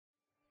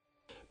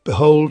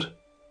Behold,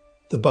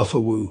 the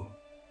Buffawoo.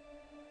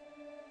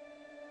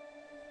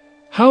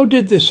 How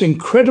did this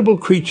incredible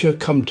creature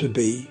come to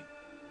be?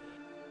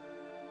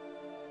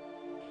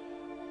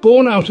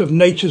 Born out of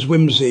nature's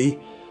whimsy,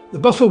 the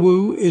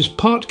Buffawoo is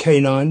part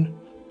canine,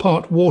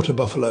 part water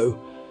buffalo,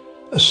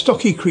 a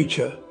stocky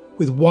creature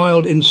with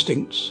wild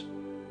instincts.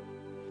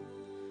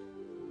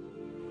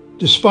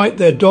 Despite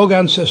their dog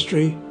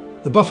ancestry,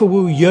 the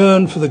Buffawoo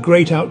yearn for the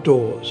great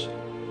outdoors.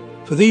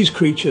 For these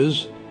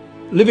creatures,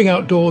 living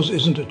outdoors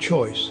isn't a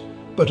choice,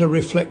 but a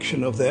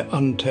reflection of their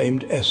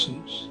untamed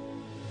essence.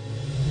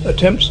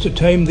 Attempts to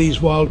tame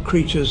these wild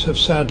creatures have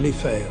sadly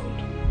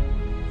failed.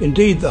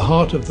 Indeed, the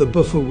heart of the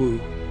Buffawoo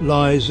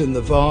lies in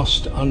the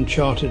vast,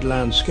 uncharted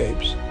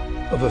landscapes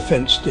of a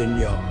fenced-in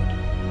yard.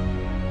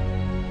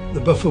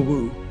 The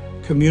Buffawoo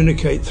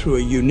communicate through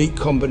a unique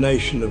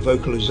combination of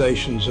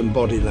vocalizations and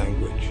body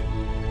language.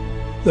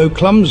 Though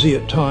clumsy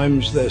at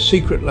times, their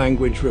secret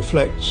language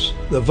reflects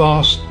the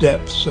vast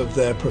depths of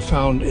their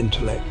profound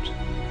intellect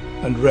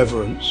and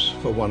reverence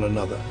for one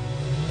another.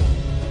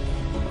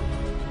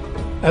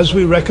 As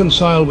we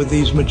reconcile with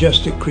these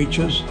majestic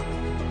creatures,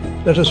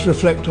 let us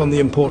reflect on the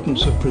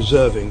importance of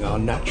preserving our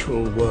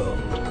natural world.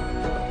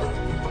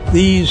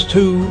 These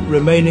two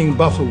remaining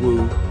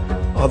Buffawoo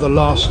are the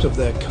last of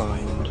their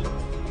kind,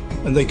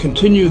 and they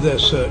continue their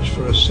search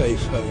for a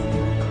safe home,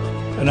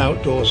 an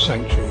outdoor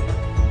sanctuary,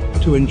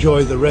 to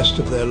enjoy the rest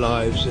of their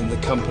lives in the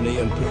company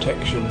and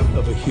protection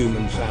of a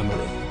human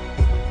family.